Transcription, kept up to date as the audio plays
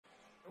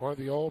One of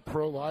the old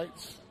pro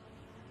lights.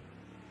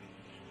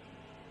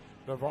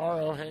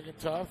 Navarro hanging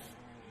tough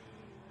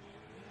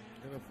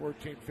in the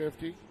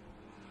 1450.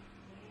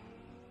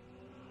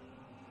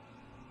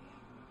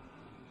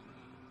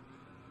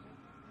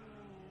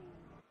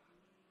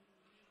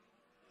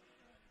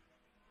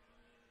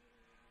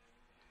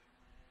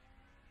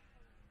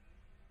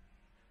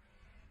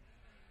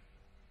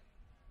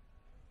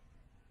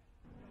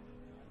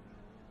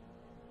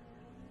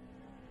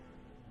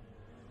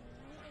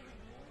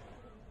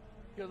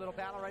 Good little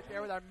battle right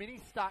there with our mini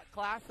stock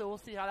class, so we'll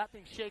see how that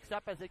thing shakes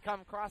up as they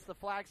come across the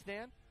flag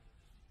stand.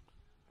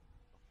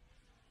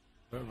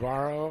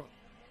 Navarro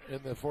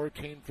in the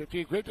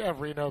 1450. Great to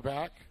have Reno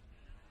back.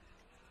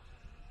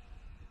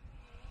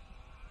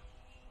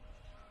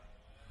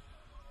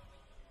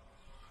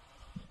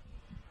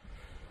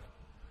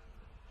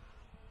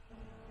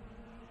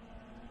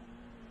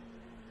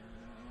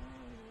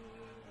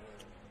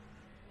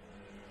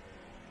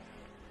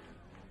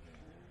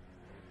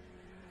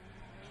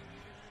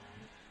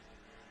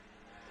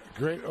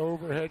 Great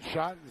overhead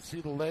shot. You can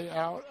see the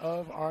layout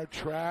of our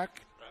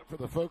track for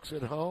the folks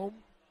at home.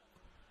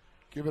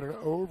 Give it an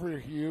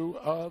overview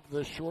of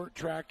the short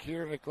track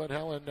here at Glen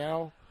Helen.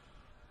 Now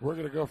we're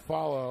going to go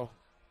follow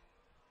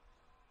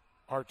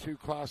our two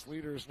class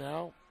leaders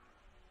now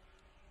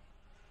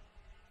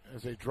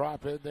as they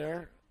drop in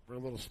there for a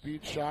little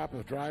speed shot,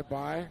 a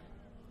drive-by.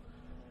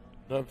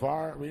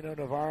 Reno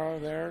Navarro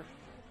there.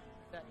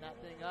 Setting that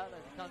thing up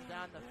as it comes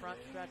down the front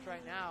stretch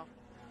right now.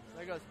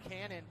 There goes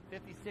Cannon,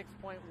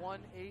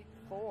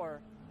 56.184.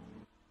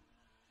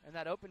 And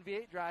that open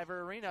V8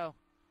 driver, Reno,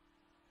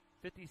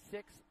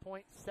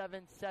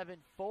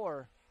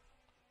 56.774.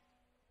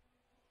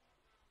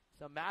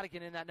 So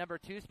Madigan in that number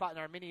 2 spot in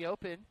our mini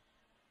open.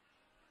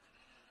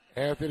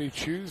 Anthony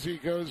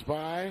Chusey goes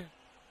by.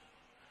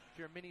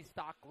 Your mini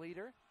stock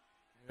leader.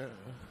 Yeah.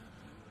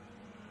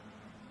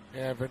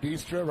 And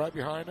Venistra right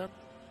behind him.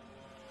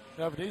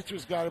 Now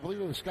Venistra's got, I believe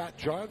it was Scott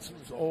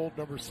Johnson's old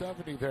number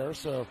 70 there,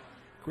 so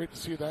great to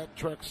see that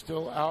truck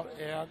still out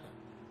and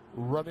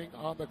running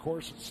on the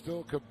course and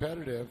still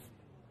competitive.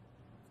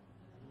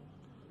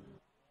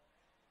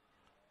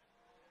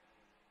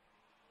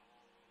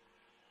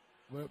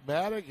 But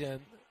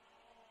Madigan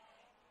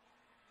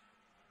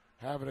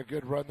having a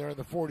good run there in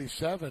the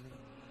 47.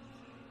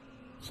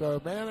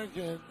 So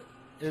Madigan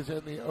is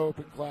in the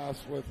open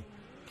class with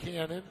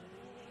Cannon.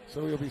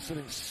 So he'll be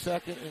sitting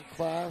second in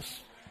class,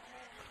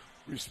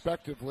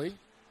 respectively.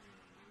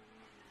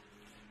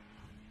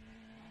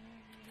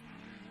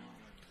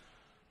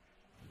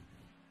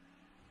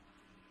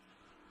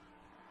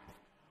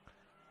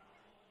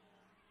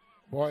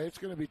 Boy, it's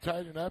going to be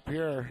tightening up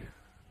here.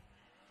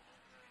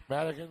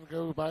 Madigan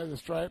goes by the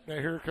stripe. Now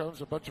here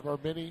comes a bunch of our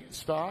mini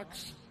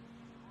stocks.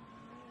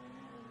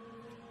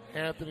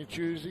 Anthony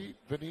Chusey,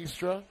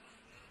 Venistra.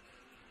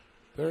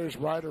 There's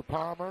Ryder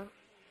Palmer.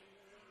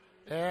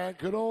 And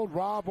good old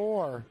Rob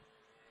Orr.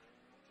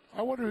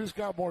 I wonder who's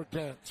got more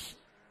dents,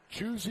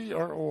 Chusey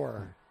or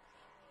Orr.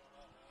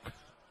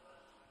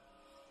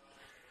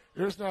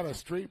 There's not a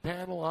street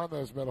panel on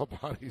those metal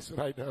bodies that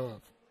I know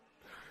of.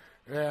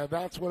 And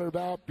that's what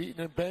about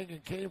beating and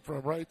banging came from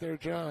right there,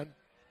 John.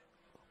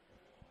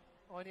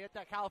 When you get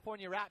that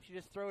California wrap, you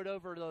just throw it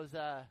over those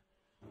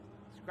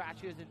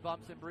scratches and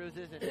bumps and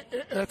bruises. And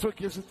that's what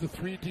gives it the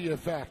 3D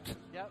effect.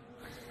 Yep.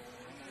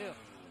 New.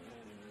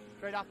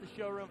 Straight off the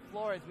showroom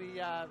floor as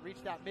we reach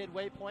that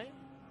midway point.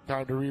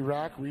 Time to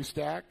re-rack,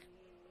 restack.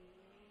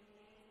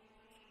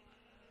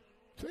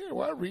 Tell you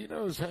what,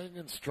 Reno's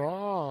hanging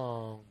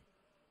strong.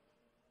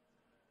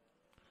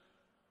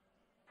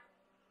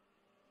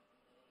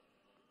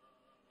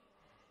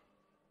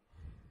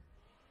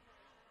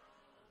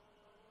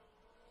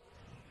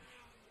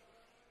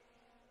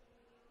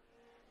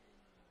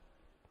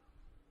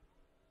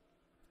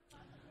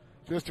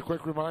 Just a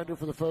quick reminder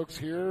for the folks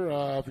here,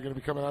 if you're going to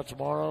be coming out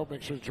tomorrow,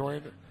 make sure to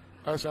join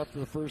us after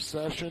the first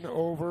session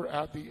over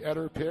at the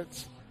Eder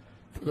Pits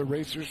for the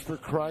Racers for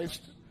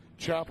Christ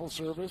chapel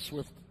service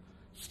with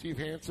Steve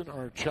Hansen,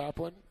 our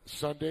chaplain,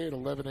 Sunday at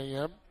 11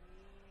 a.m.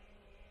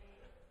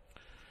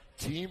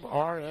 Team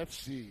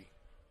RFC.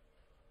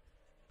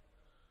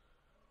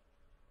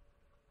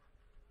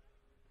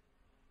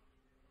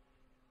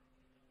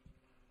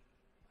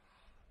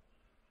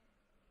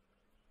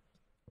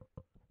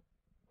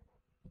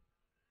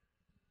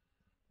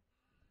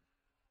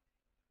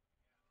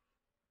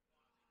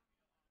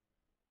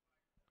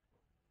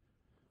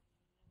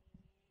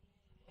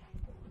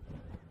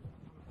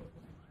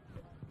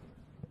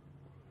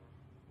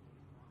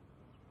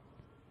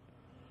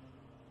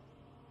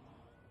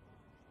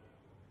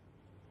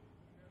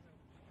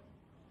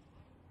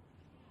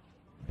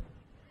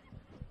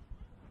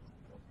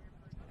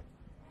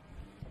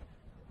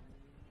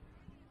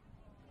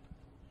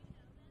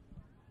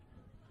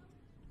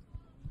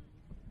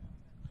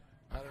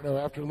 I don't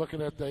know, after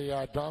looking at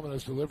the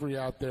Domino's delivery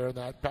out there in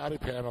that patty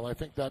panel, I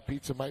think that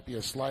pizza might be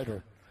a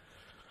slider.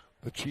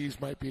 The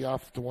cheese might be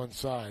off to one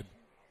side.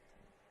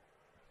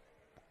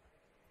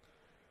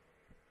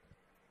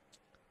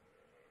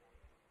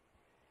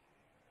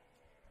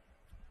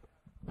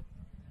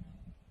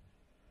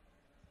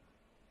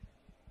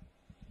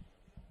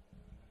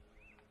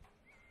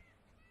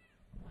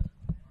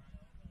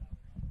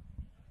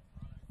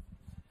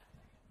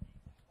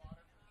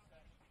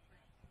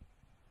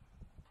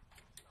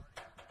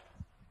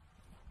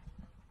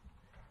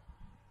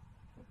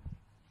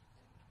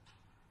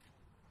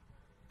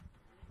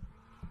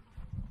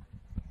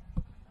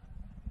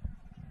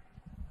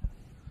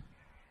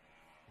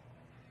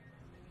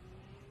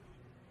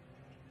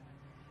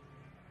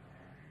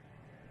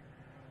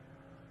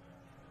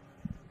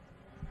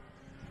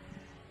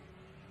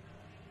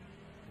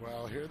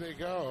 here they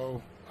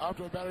go.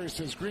 Optimal battery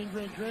says green,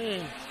 green,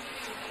 green.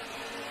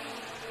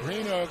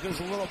 Reno gives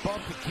a little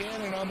bump to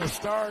Cannon on the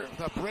start.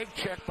 The brake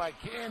check by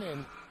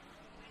Cannon.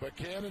 But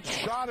Cannon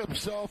shot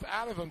himself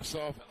out of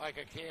himself like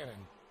a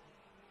cannon.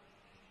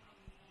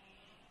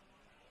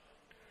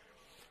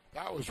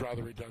 That was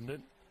rather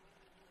redundant.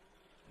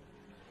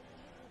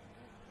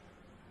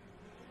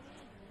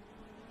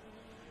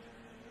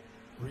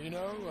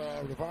 Reno,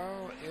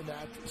 Navarro in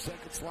that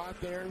second slot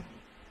there.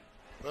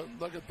 But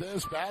look at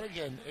this.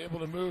 Madigan able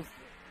to move.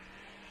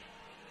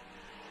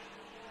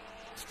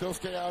 Still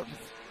stay out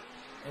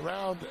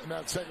around in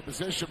that second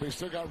position, but he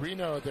still got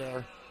Reno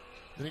there.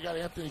 Then you got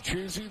Anthony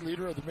Chusey,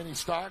 leader of the mini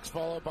stocks,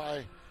 followed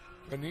by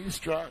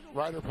Anistra,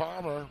 Ryder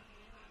Palmer.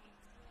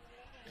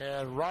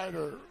 And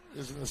Ryder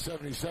is in the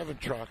 77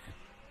 truck.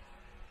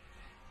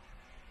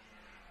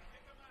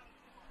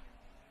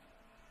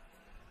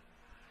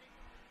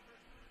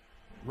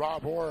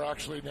 Rob Orr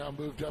actually now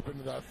moved up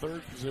into that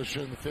third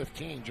position, the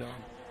 15, John.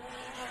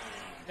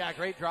 Yeah,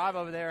 great drive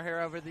over there here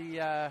over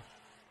the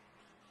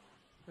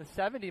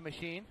 70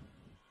 machine.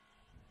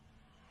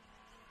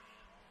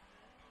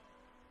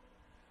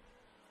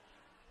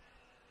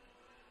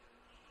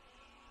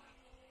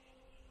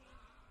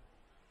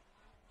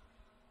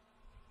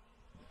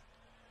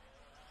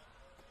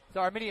 So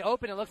our mini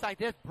open, it looks like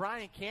this.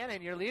 Brian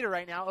Cannon, your leader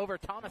right now, over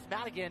Thomas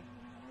Madigan.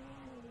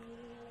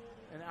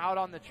 And out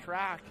on the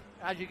track,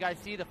 as you guys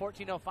see, the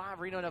 1405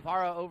 Reno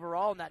Navarro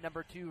overall in that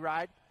number 2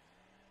 ride.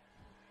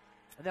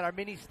 And then our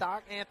mini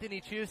stock,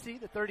 Anthony Chusey,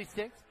 the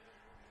 36.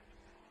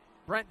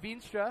 Brent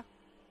Veenstra.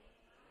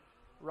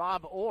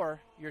 Rob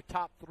Orr, your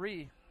top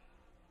 3.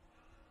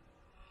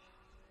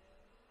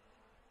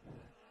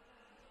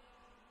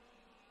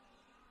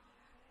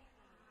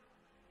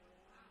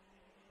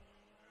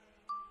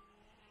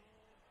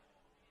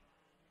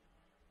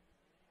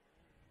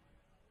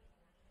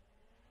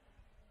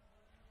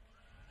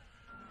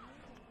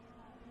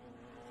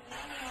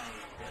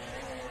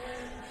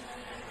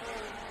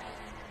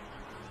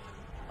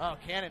 Oh,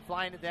 Cannon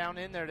flying it down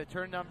in there to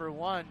turn number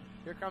 1.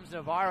 Here comes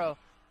Navarro.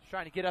 He's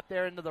trying to get up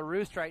there into the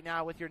roost right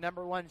now with your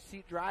number 1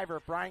 seat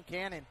driver, Brian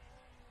Cannon.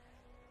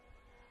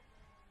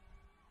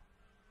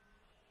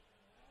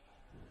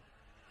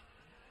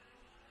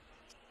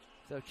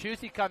 So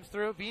Chusey comes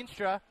through,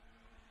 Veenstra,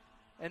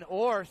 and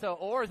Orr. So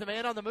Orr is the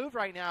man on the move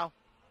right now.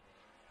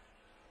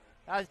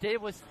 As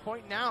Dave was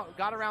pointing out,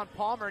 got around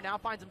Palmer, now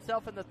finds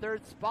himself in the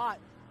 3rd spot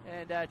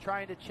and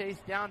trying to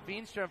chase down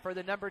Veenstra for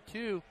the number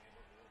 2.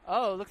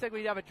 Oh, looks like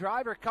we have a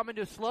driver coming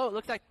to slow. It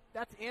looks like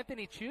that's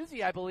Anthony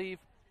Chusey, I believe.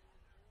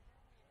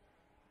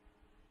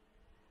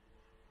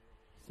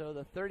 So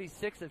the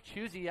 36 of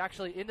Chusey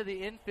actually into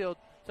the infield.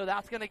 So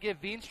that's going to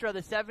give Veenstra,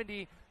 the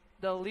 70,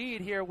 the lead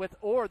here with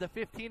Orr, the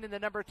 15 in the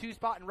number 2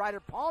 spot, and Ryder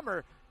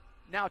Palmer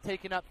now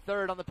taking up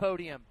 3rd on the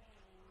podium.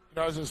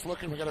 I was just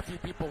looking. We got a few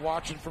people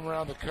watching from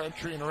around the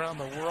country and around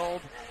the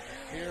world.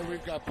 Here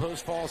we've got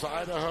Post Falls,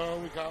 Idaho.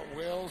 We got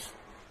Wales,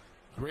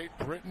 Great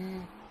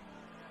Britain.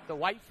 The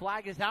white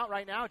flag is out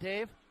right now,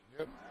 Dave.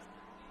 Yep.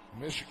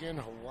 Michigan,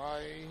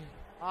 Hawaii,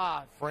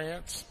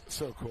 France.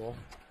 So cool.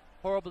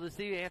 Horrible to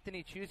see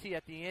Anthony Chusey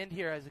at the end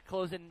here as it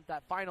closing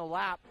that final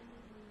lap.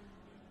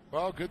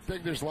 Well, good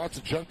thing there's lots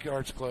of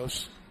junkyards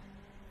close.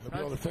 They'll be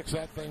able to fix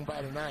that thing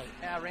by tonight.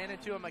 Yeah, ran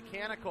into a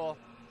mechanical.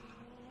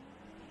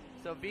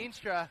 So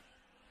Veenstra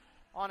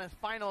on his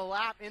final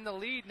lap in the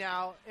lead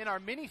now in our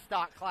mini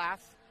stock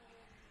class.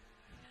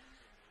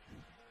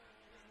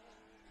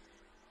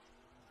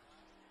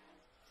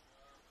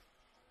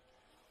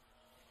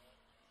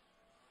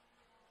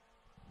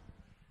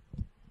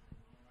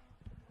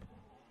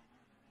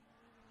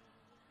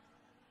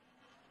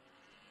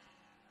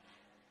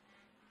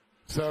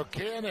 So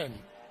Cannon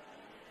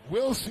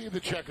will see the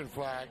checkered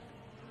flag,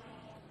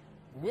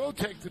 will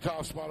take the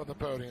top spot on the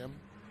podium.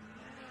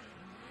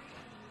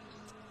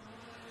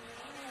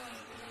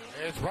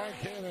 It's Brian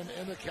Cannon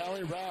in the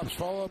Cali Raps,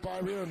 followed by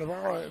Reno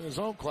Navarro in his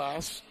own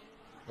class,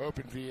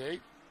 Open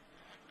V8.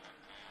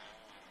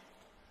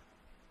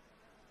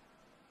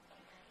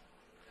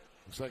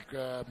 Looks like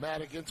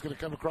Madigan's going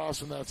to come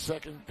across in that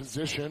second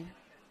position.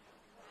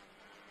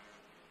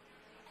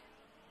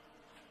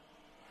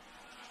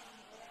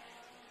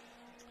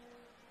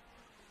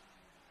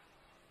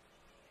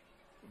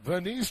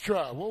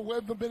 Veenstra will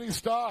win the mini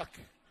stock.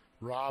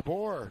 Rob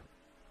Orr.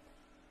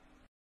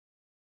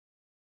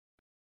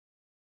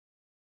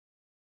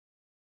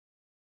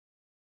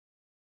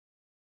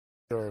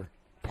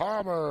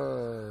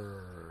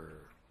 Palmer.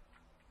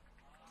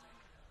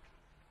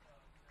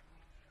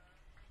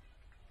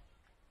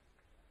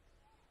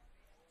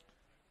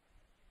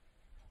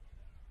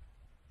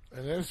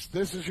 And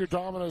this is your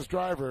Domino's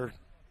driver.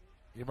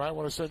 You might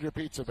want to send your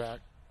pizza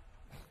back.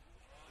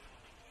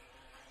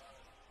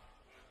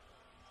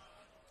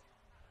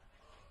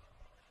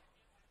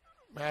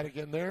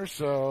 Madigan there,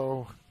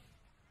 so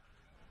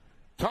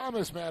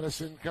Thomas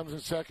Madison comes in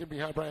second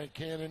behind Brian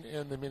Cannon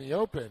in the mini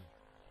open.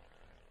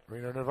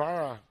 Reno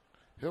Navarro,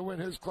 he'll win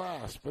his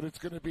class, but it's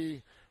going to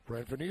be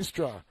Brent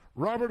Veenstra,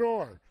 Robert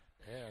Orr,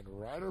 and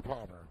Ryder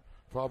Palmer.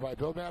 followed by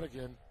Bill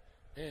Madigan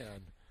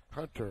and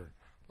Hunter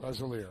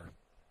Lazalier.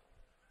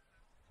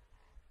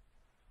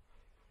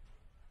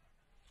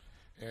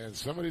 And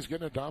somebody's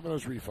getting a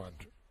Domino's refund.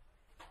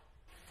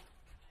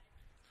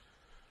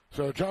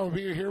 So John will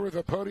be here with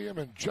the podium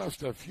in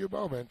just a few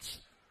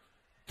moments.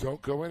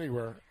 Don't go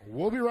anywhere.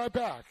 We'll be right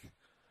back.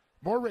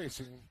 More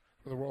racing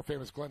from the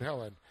world-famous Glen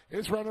Helen.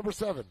 It's round number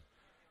 7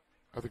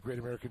 of the Great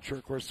American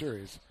Short Course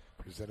Series,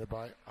 presented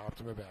by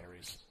Optima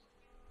Batteries.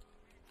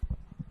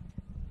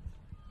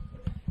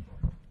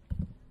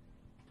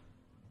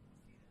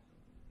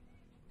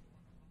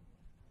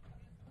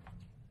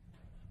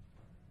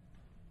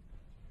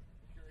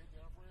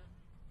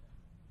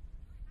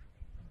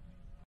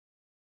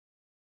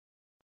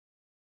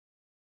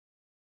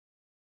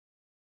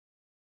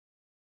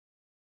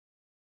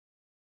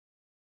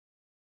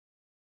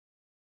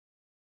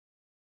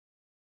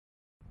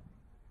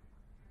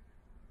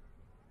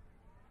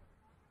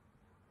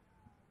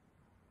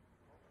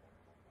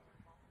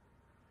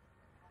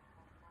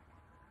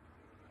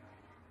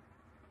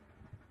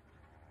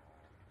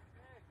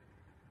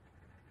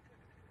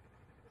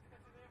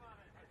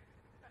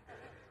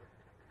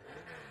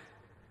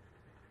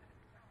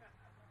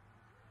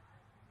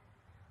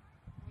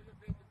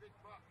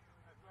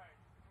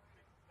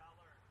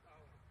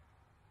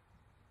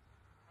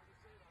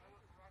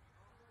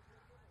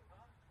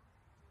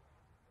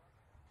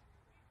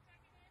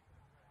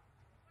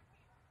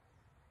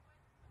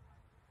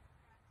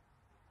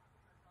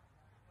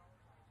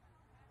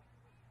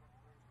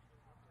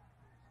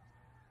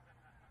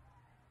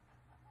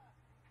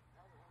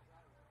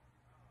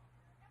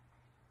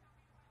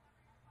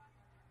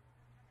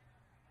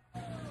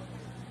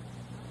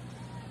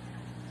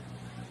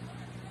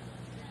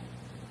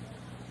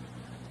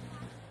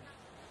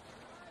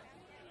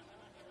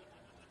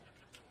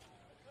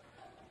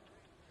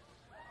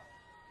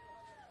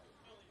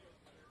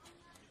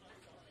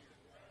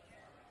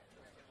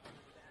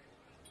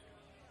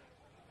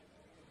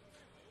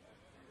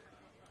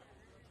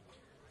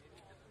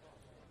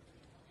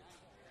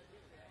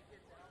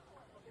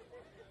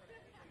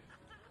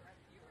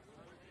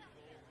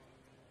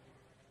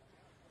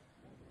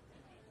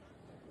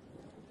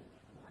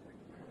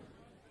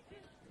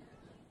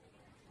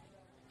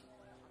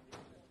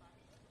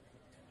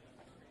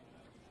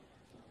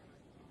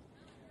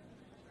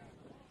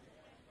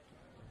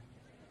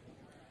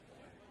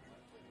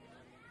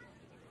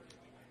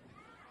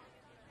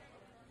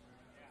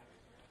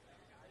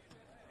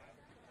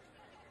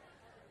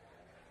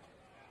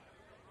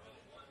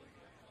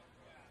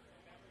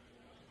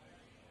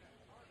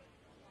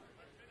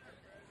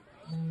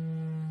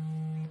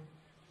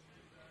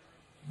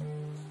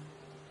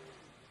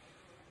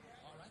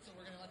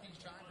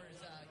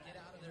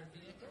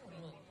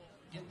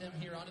 Them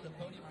here onto the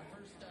podium. Our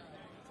first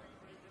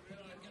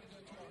podium going to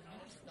go to our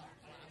mini stock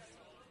class.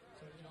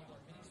 So we get all our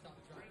mini stock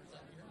drivers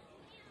up here.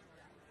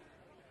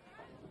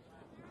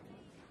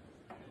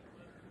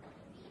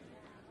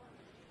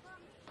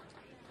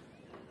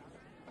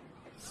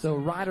 So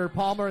Ryder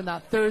Palmer in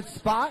that third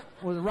spot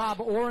with Rob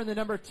Orr in the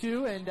number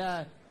 2 and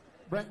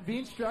Brent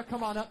Veenstra.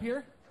 Come on up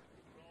here.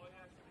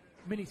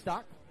 Mini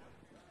stock.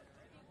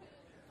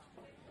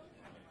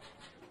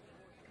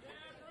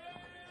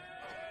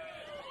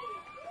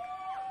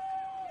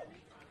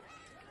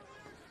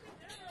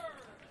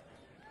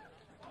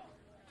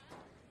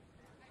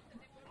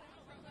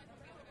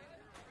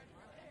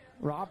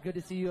 Rob, good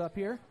to see you up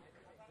here.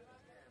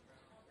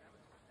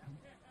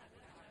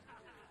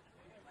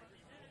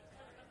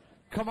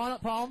 Come on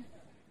up, Palm.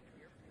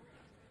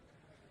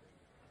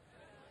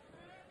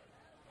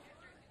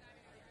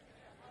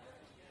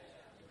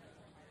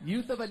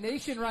 Youth of a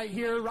nation right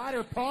here.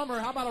 Ryder Palmer,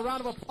 how about a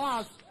round of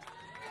applause?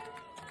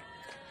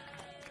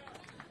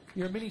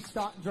 You're a mini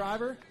stock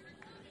driver.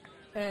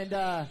 And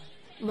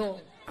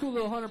cool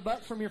little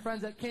 $100 from your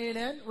friends at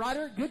K&N.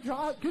 Ryder, good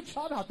job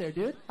out there,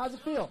 dude. How's it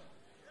feel?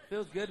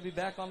 Feels good to be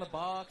back on the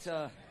box.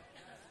 Had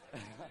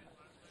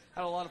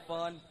a lot of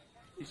fun.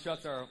 These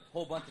trucks are a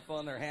whole bunch of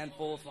fun. They're a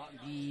handful,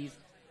 slotting bees.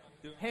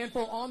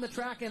 Handful on the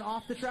track and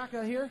off the track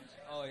out here?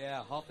 Oh,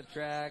 yeah, off the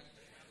track.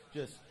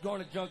 Just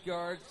going to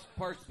junkyards,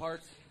 parts.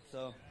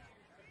 So,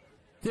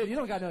 dude, you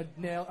don't got no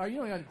nail, or you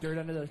don't got dirt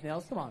under those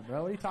nails. Come on,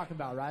 bro. What are you talking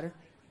about, Ryder?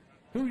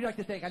 Who would you like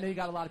to thank? I know you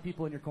got a lot of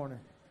people in your corner.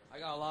 I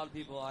got a lot of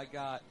people. I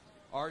got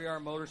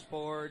RDR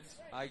Motorsports.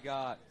 I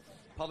got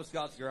Public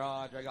Scott's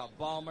Garage. I got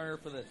Balmer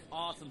for the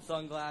awesome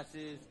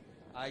sunglasses.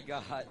 I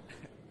got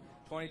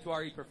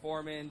 22RE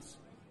Performance.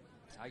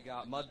 I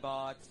got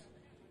Mudbots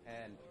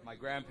and my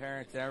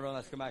grandparents and everyone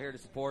that's come out here to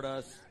support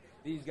us.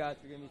 These guys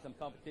for giving me some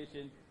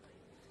competition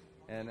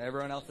and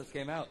everyone else that's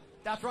came out.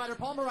 That's Ryder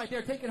Palmer right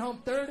there, taking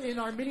home third in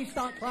our mini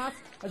stock class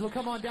as we'll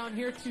come on down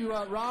here to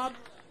Rob.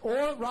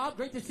 Rob,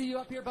 great to see you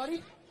up here,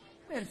 buddy.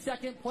 And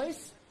second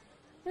place.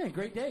 Yeah,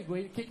 great day.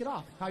 Way to kick it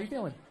off. How you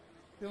feeling?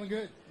 Feeling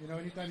good. You know,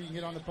 anytime you can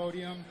get on the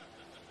podium,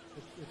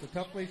 it's a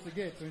tough place to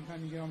get. So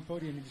anytime you get on the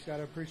podium, you just got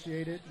to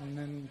appreciate it and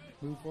then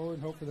move forward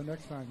and hope for the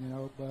next time, you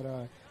know. But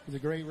it was a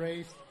great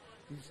race.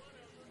 These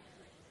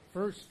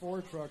first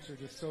 4 trucks are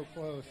just so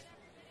close.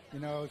 You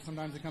know,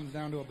 sometimes it comes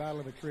down to a battle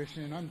of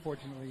attrition,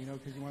 unfortunately, you know,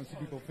 because you want to see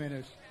people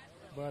finish.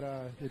 But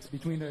it's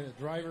between the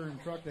driver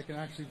and truck that can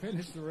actually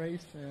finish the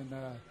race, and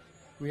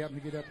we happen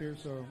to get up here,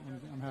 so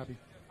I'm happy.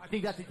 I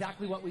think that's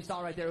exactly what we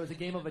saw right there. It was a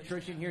game of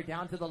attrition here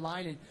down to the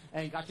line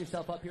and got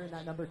yourself up here in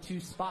that number 2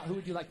 spot. Who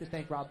would you like to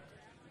thank, Rob?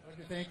 I'd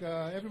like to thank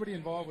everybody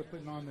involved with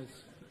putting on this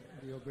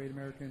Great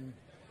American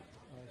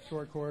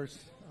short course,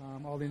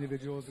 all the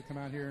individuals that come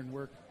out here and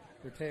work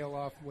their tail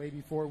off way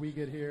before we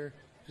get here,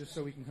 just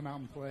so we can come out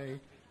and play.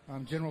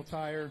 General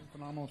Tire,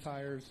 phenomenal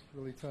tires,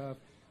 really tough.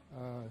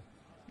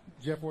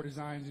 Jeff Ford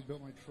Designs, who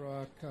built my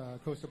truck.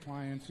 Coast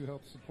Appliance, who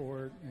helped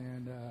support.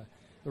 And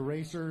the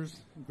racers,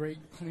 great,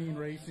 clean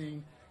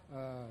racing.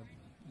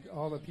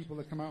 All the people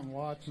that come out and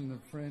watch, and the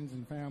friends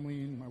and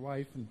family, and my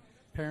wife and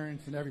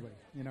parents and everybody.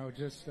 You know,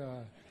 just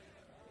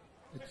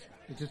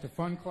it's just a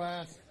fun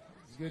class.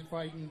 It's good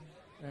fighting,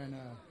 and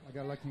I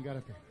got lucky and got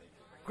up here.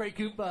 Great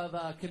group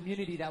of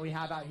community that we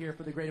have out here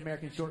for the Great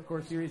American Short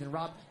Course Series. And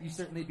Rob, you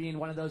certainly being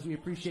one of those, we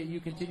appreciate you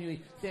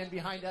continually stand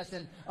behind us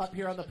and up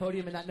here on the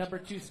podium in that number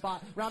 2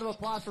 spot. Round of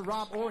applause for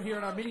Rob Orr here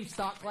in our mini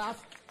stock class.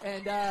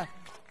 And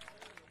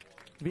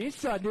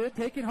Visha, dude,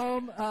 taking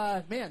home,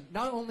 man,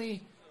 not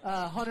only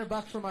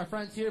 $100 from our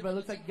friends here, but it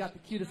looks like you got the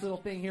cutest little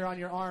thing here on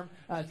your arm.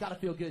 It's got to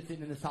feel good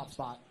sitting in this top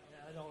spot.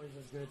 Yeah, it always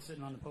is good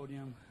sitting on the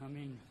podium. I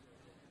mean,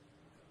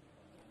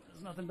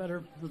 there's nothing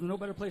better. There's no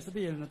better place to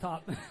be than the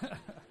top.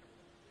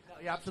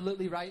 You're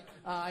absolutely right.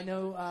 I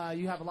know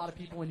you have a lot of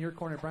people in your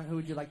corner. Brent, who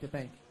would you like to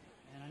thank?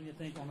 And I need to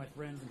thank all my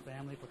friends and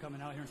family for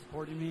coming out here and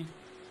supporting me.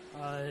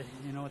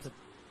 You know, it's a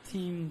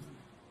team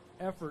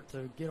effort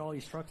to get all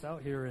these trucks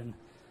out here and,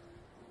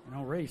 you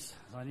know, race.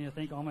 So I need to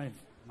thank all my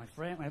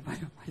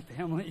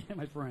family and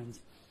my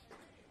friends.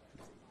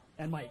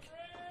 And Mike.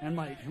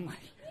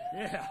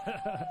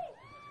 Yeah.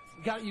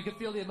 You can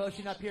feel the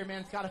emotion up here,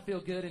 man. It's got to feel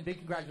good. And big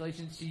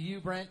congratulations to you,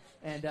 Brent,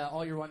 and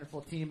all your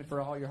wonderful team and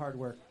for all your hard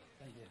work.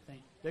 Thank you.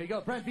 There you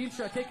go. Brent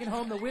Veenstra taking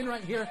home the win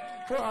right here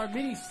for our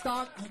mini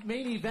stock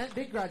main event.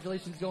 Big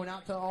congratulations going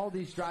out to all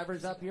these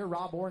drivers up here.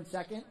 Rob Orr in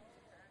second.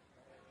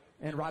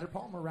 And Ryder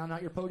Palmer round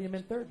out your podium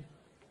in third.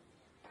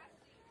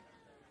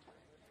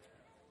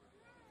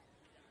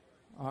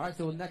 All right,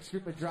 so the next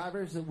group of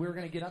drivers that we're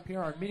going to get up here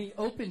are mini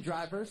open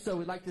drivers. So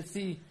we'd like to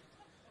see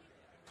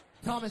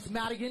Thomas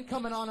Madigan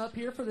coming on up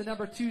here for the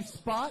number 2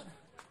 spot.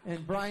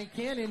 And Brian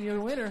Cannon, your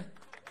winner.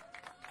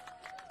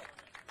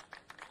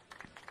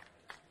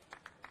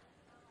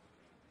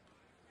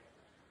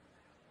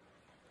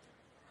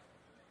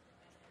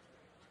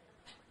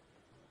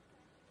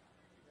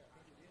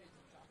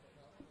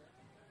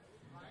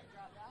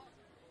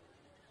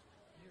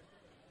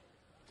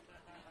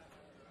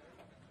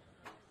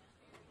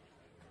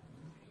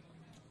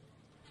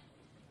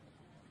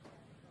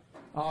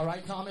 All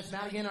right, Thomas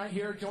Madigan right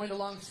here joined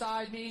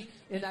alongside me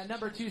in that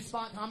number 2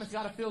 spot. Thomas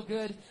got to feel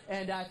good,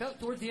 and I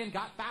felt towards the end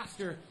got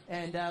faster,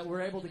 and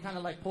we're able to kind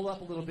of like pull up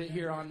a little bit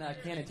here on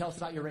Cannon. Tell us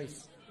about your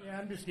race. Yeah,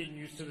 I'm just getting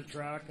used to the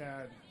truck.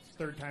 It's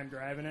third time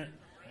driving it.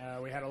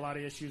 We had a lot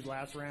of issues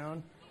last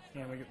round,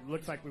 and it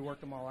looks like we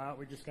worked them all out.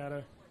 We just got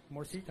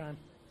more seat time.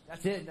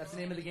 That's it. That's the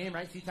name of the game,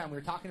 right? Seat time. We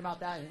were talking about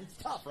that, and it's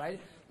tough, right?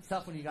 It's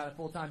tough when you got a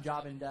full-time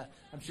job and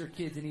I'm sure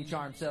kids in each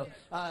arm. So,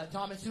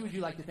 Thomas, who would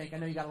you like to thank? I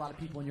know you got a lot of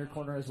people in your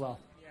corner as well.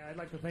 Yeah, I'd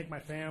like to thank my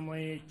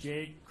family,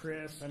 Jake,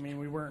 Chris. I mean,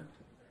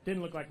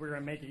 didn't look like we were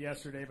going to make it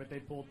yesterday, but they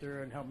pulled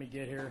through and helped me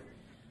get here.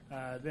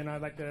 Then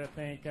I'd like to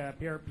thank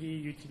PRP,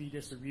 UTV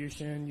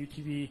Distribution,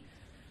 UTV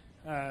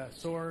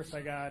Source.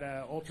 I got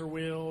Ultra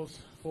Wheels,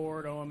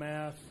 Ford,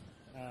 OMF,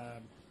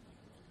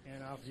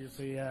 and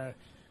obviously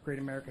Great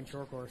American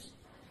Short Course.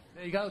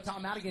 There you go,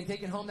 Tom Madigan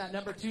taking home that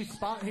number 2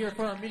 spot here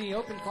for our mini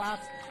open class.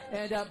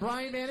 And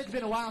Brian, man, it's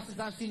been a while since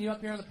I've seen you up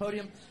here on the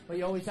podium, but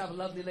you always have a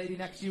lovely lady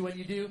next to you when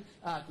you do.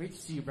 Great to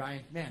see you, Brian.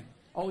 Man,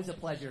 always a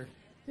pleasure.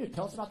 Dude,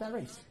 tell us about that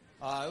race.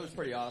 It was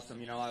pretty awesome.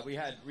 You know, we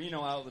had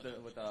Reno out with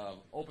a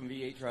open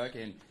V8 truck,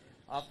 and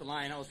off the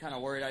line, I was kind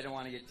of worried. I didn't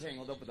want to get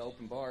tangled up with the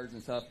open bars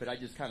and stuff, but I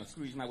just kind of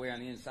squeezed my way on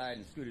the inside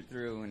and scooted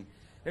through. And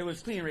it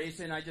was clean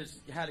racing. I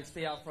just had to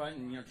stay out front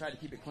and try to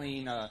keep it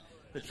clean.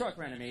 The truck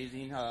ran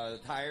amazing. The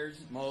tires,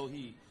 Mo,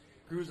 he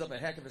screws up a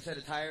heck of a set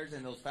of tires,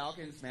 and those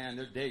Falcons, man,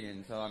 they're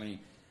digging. So, I mean,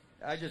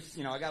 I just,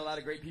 I got a lot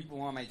of great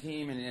people on my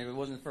team, and if it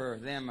wasn't for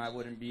them, I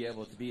wouldn't be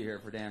able to be here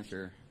for damn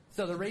sure.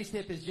 So the race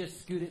tip is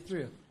just scoot it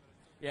through.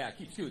 Yeah,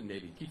 keep scooting,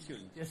 baby. Keep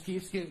scooting. Just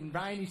keep scooting.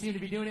 Brian, you seem to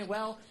be doing it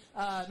well.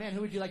 Man, who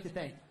would you like to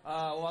thank?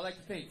 Well, I'd like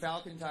to thank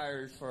Falcon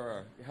Tires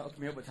for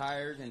hooking me up with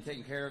tires and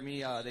taking care of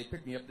me. They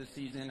picked me up this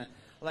season.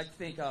 I'd like to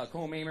thank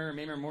Cole Mamer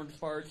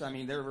Motorsports. I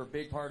mean, they were a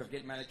big part of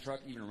getting my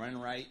truck even running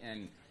right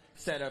and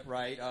set up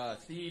right.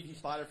 Steve, he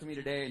spotted for me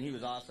today, and he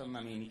was awesome.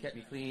 I mean, he kept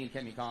me clean,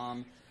 kept me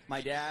calm. My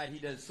dad, he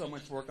does so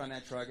much work on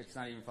that truck, it's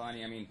not even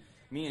funny. I mean,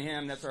 me and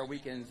him, that's our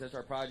weekends, that's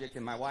our project.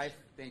 And my wife,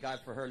 thank God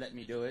for her letting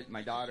me do it.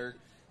 My daughter,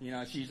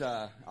 she's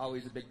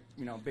always a big,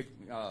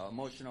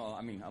 emotional.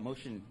 I mean,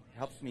 emotion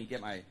helps me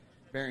get my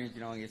bearings,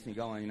 and gets me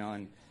going,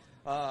 And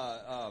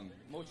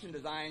motion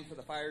design for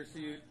the fire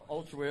suit,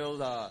 Ultra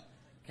Wheels,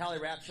 Cali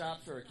Wrap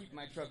Shops are keeping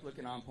my truck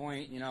looking on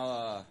point,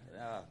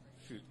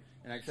 shoot.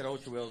 And I said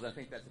Ocean Wheels. I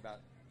think that's about.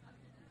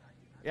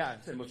 Yeah,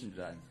 I said Motion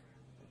Designs.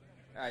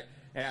 All right.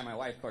 Yeah, my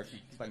wife, of course, she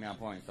keeps me on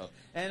point. So,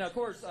 and of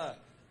course,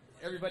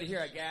 everybody here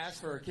at Gas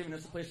for giving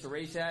us a place to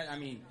race at. I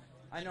mean,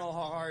 I know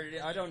how hard it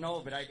is. I don't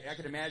know, but I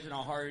could imagine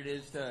how hard it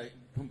is to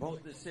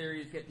promote this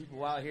series, get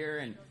people out here,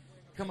 and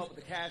come up with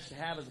the cash to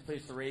have as a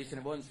place to race. And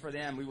if it wasn't for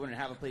them, we wouldn't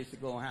have a place to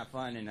go and have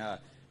fun. And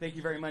thank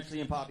you very much,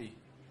 Lee and Poppy.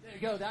 There you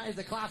go. That is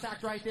the class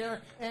act right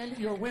there. And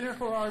your winner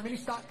for our mini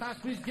stock class,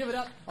 please give it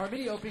up. Our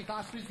mini opening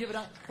class, please give it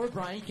up for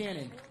Brian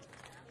Cannon.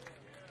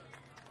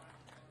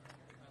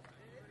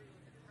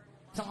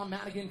 Tom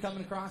Madigan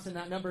coming across in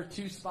that number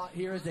 2 spot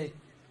here as they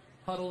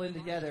huddle in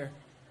together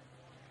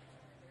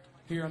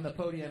here on the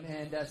podium.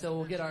 And so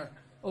we'll get our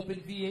Open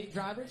V8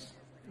 drivers.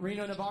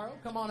 Reno Navarro,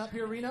 come on up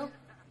here, Reno.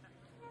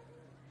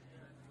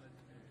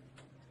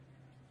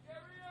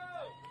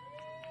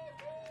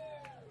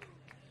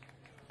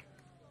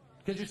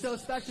 Because you're so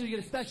special, you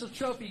get a special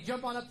trophy.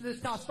 Jump on up to this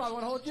top spot. I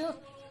want to hold you?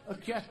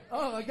 Okay.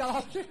 Oh, I got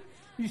off you.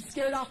 You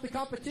scared off the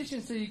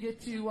competition, so you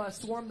get to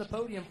swarm the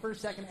podium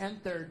first, second,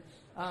 and third.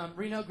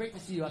 Reno, great to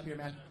see you up here,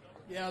 man.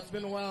 Yeah, it's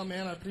been a while,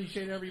 man. I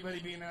appreciate everybody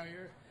being out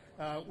here.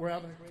 We're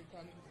having a great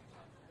time.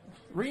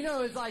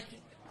 Reno is like,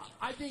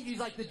 I think he's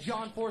like the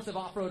John Force of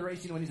off-road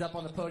racing when he's up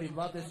on the podium.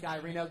 Love this guy,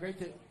 Reno. Great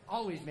to,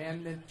 always,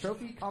 man. The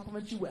trophy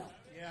compliments you well.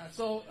 Yeah,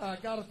 so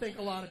got to thank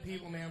a lot of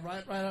people, man.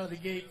 Right out of the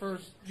gate,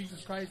 first,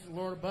 Jesus Christ and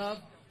Lord above,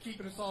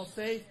 keeping us all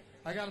safe.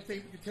 I got to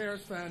thank the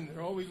Gutierrez family.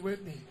 They're always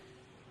with me.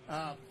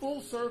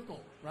 Full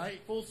circle,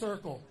 right? Full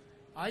circle.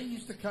 I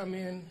used to come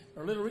in,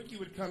 or little Ricky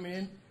would come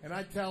in, and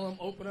I'd tell him,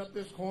 open up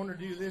this corner,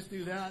 do this,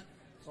 do that.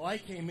 So I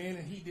came in,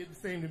 and he did the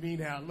same to me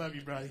now. Love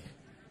you, buddy.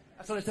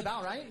 That's what it's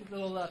about, right? A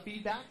little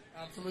feedback.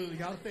 Absolutely.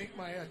 Got to thank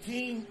my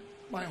team,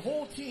 my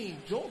whole team,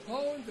 Joel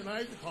Collins and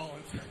Isaac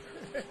Collins.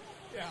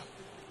 Yeah.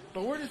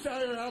 But we're just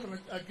out here having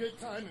a good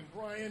time, and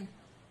Brian,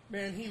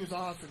 man, he was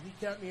awesome. He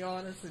kept me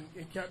honest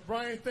and kept,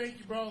 Brian, thank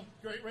you, bro.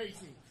 Great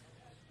racing.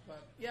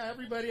 But, yeah,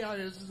 everybody out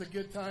here, this is a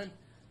good time.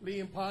 Lee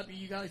and Poppy,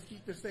 you guys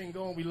keep this thing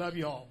going. We love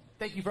you all.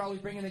 Thank you for always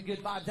bringing the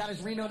good vibes. That is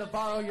Reno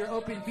Navarro, your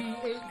Open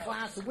V8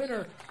 class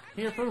winner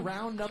here for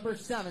round number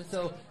 7.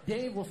 So,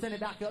 Dave, we'll send it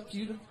back up to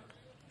you.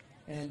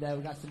 And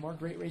we got some more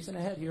great racing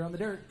ahead here on the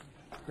dirt.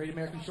 Great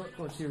American Short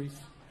Course Series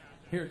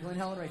here at Glen,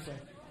 Helen Raceway.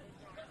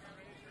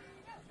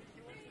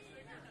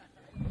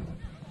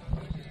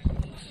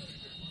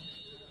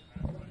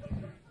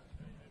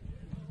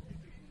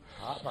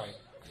 Hot bite.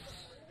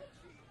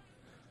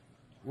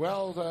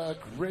 Well,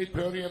 great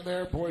podium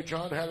there. Boy,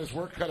 John had his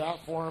work cut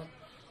out for him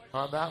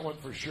on that one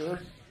for sure.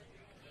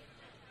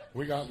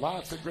 We got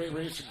lots of great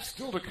racing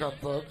still to come,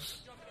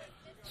 folks.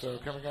 So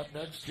coming up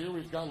next here,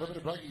 we've got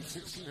Limited Buggy,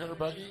 1600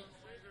 Buggy.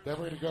 Then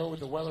we're going to go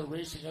with the Weller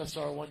Racing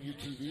SR1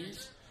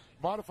 UTVs.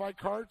 Modified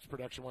carts,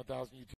 Production 1000 UTVs.